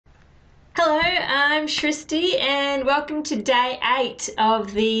Hello, I'm Shristi and welcome to day 8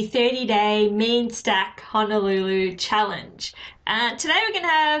 of the 30-day Mean Stack Honolulu Challenge. Today we're going to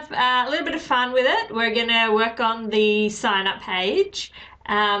have a little bit of fun with it. We're going to work on the sign up page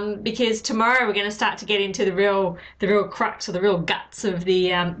because tomorrow we're going to start to get into the real crux or the real guts of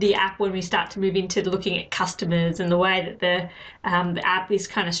the app when we start to move into looking at customers and the way that the app is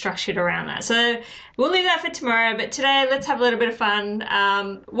kind of structured around that. So we'll leave that for tomorrow, but today let's have a little bit of fun.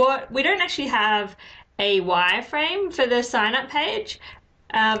 We don't actually have a wireframe for the sign up page.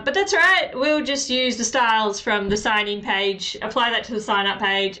 But that's all right, we'll just use the styles from the sign-in page, apply that to the sign-up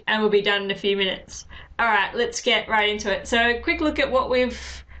page, and we'll be done in a few minutes. All right, let's get right into it. So quick look at what we've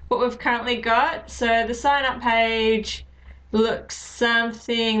currently got. So the sign-up page looks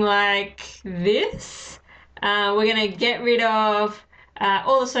something like this. We're going to get rid of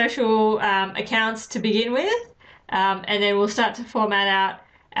all the social accounts to begin with, and then we'll start to format out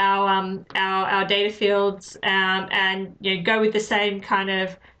our data fields and go with the same kind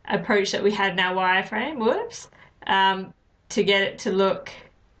of approach that we had in our wireframe. To get it to look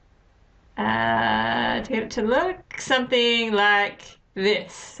something like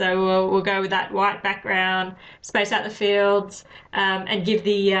this. So we'll go with that white background, space out the fields, and give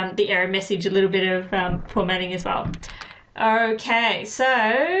the error message a little bit of formatting as well. Okay,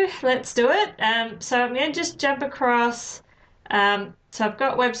 so let's do it. So I'm going to just jump across. So I've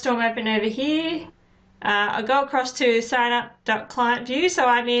got WebStorm open over here. I'll go across to signup.client view. So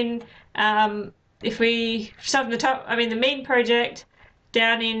I'm in, if we start from the top, I'm in the Mean project,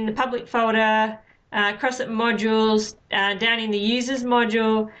 down in the public folder, across at modules, down in the users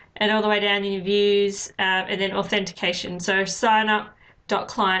module, and all the way down in views, and then authentication. So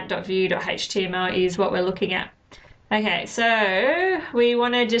signup.client.view.html is what we're looking at. Okay, so we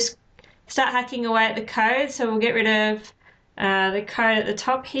want to just start hacking away at the code. So we'll get rid of the code at the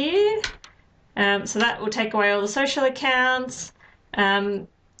top here, so that will take away all the social accounts.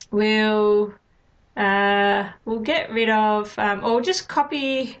 We'll get rid of, or just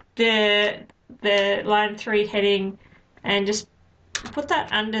copy the line 3 heading and just put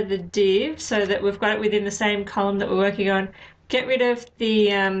that under the div so that we've got it within the same column that we're working on. Get rid of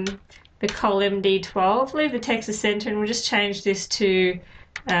the column D12, leave the text as center, and we'll just change this to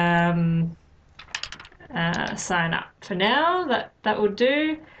sign up for now. That will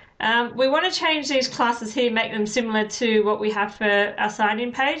do. We want to change these classes here, make them similar to what we have for our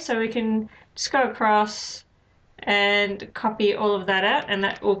sign-in page, so we can just go across and copy all of that out, and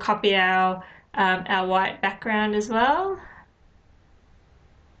that will copy our white background as well.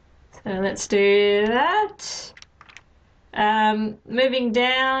 So let's do that. Moving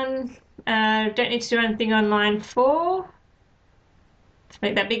down, don't need to do anything on line 4. Let's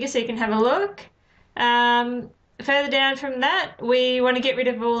make that bigger so you can have a look. Further down from that, we want to get rid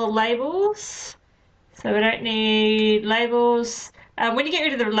of all the labels. So we don't need labels. When you get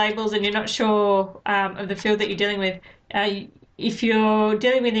rid of the labels and you're not sure of the field that you're dealing with, if you're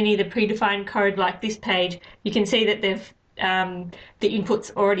dealing with any of the predefined code like this page, you can see that the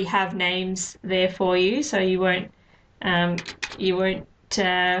inputs already have names there for you, so you won't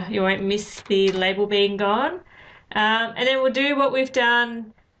miss the label being gone. And then we'll do what we've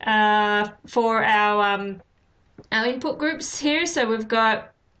done for our input groups here. So we've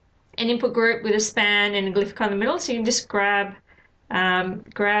got an input group with a span and a glyphicon in the middle, so you can just grab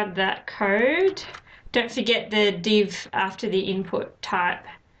that code. Don't forget the div after the input type.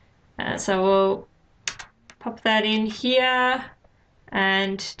 So we'll pop that in here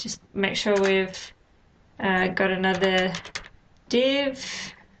and just make sure we've got another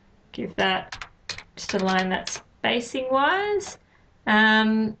div. Give that, just align that spacing wise.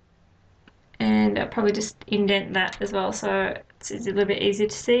 And I'll probably just indent that as well so it's a little bit easier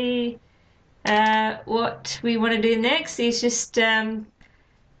to see. What we want to do next is just, I'm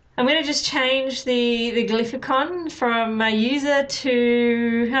going to just change the glyphicon from user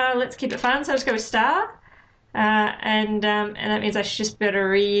to, let's keep it fun, so I'll just go with star. And that means I should just be able to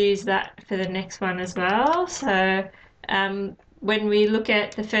reuse that for the next one as well. So when we look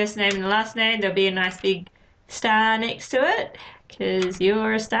at the first name and the last name, there'll be a nice big star next to it because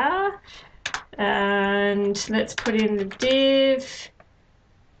you're a star. And let's put in the div,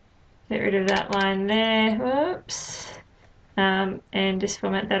 get rid of that line there, whoops, and just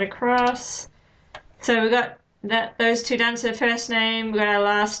format that across. So we've got those two done. So the first name, we've got our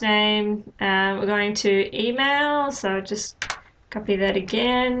last name, we're going to email, so I'll just copy that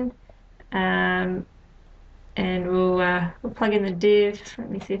again, and we'll plug in the div.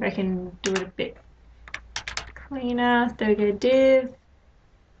 Let me see if I can do it a bit cleaner. There we go, div.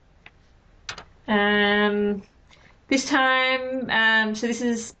 This time, so this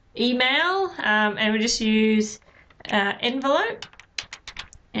is email, and we just use envelope.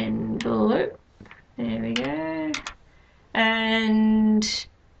 There we go. And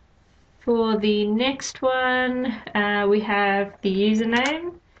for the next one, we have the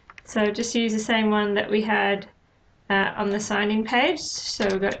username. So just use the same one that we had on the sign-in page. So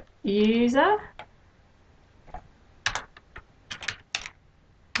we've got user,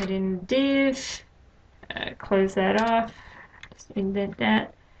 add in div, close that off, just indent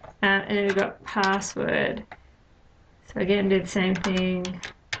that, and then we've got password. So again, do the same thing,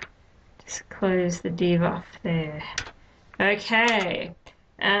 just close the div off there. Okay,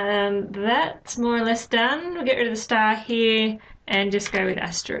 that's more or less done. We'll get rid of the star here and just go with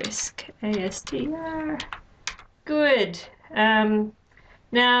asterisk, ASTR. Good.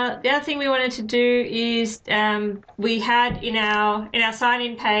 Now the other thing we wanted to do is we had in our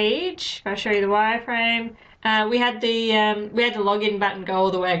sign-in page, if I show you the wireframe, we had the login button go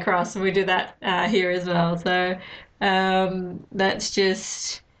all the way across, and we do that here as well. So that's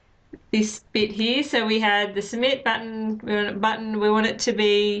just this bit here. So we had the submit button. We want it to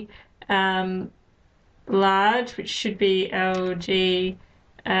be large, which should be LG.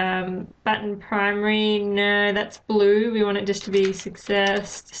 Button primary, no, that's blue. We want it just to be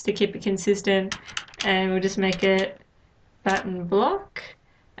success, just to keep it consistent, and we'll just make it button block.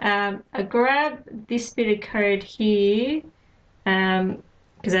 I grab this bit of code here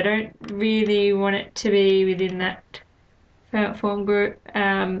because I don't really want it to be within that form group,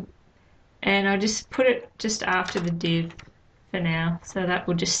 and I'll just put it just after the div for now, so that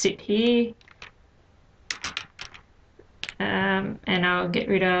will just sit here. And I'll get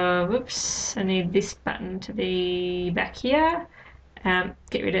rid of, whoops, I need this button to be back here.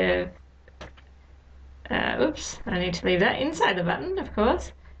 Get rid of, oops, I need to leave that inside the button, of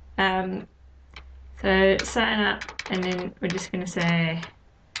course. So sign up, and then we're just going to say,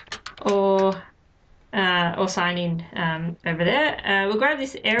 or sign in over there. We'll grab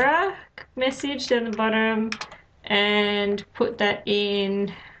this error message down the bottom and put that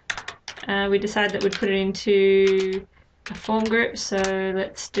in. We decided that we'd put it into a form group, so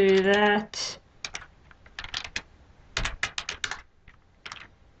let's do that.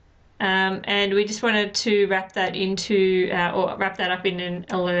 And we just wanted to wrap that into, or wrap that up in an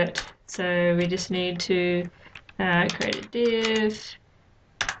alert. So we just need to create a div,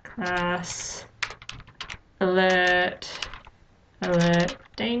 class, alert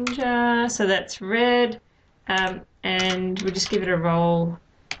danger. So that's red, and we'll just give it a role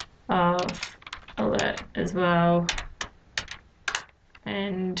of alert as well.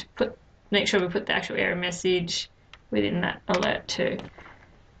 And make sure we put the actual error message within that alert too.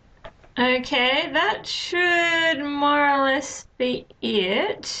 Okay, that should more or less be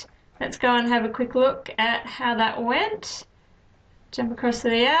it. Let's go and have a quick look at how that went. Jump across to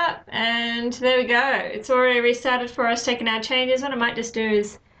the app, and there we go. It's already restarted for us, taking our changes. What I might just do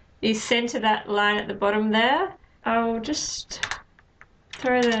is center that line at the bottom there. I'll just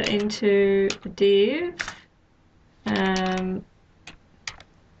throw that into the div.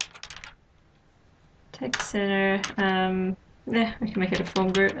 Text center, yeah, we can make it a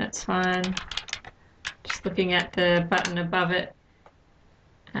form group, that's fine. Just looking at the button above it.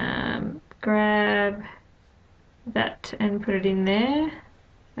 Grab that and put it in there.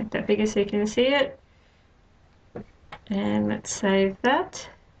 Make that bigger so you can see it. And let's save that.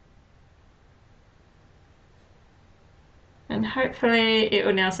 And hopefully it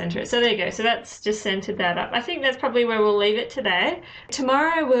will now center it. So there you go. So that's just centered that up. I think that's probably where we'll leave it today.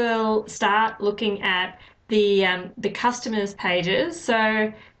 Tomorrow we'll start looking at the customers pages.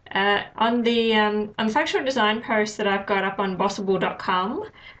 So on the functional design post that I've got up on Bossable.com,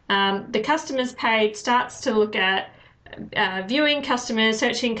 the customers page starts to look at viewing customers,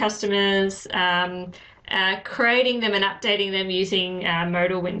 searching customers, creating them and updating them using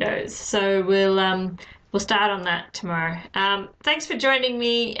modal windows. So we'll start on that tomorrow. Thanks for joining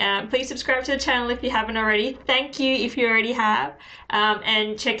me. Please subscribe to the channel if you haven't already. Thank you if you already have.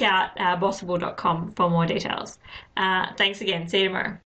 And check out bossable.com for more details. Thanks again. See you tomorrow.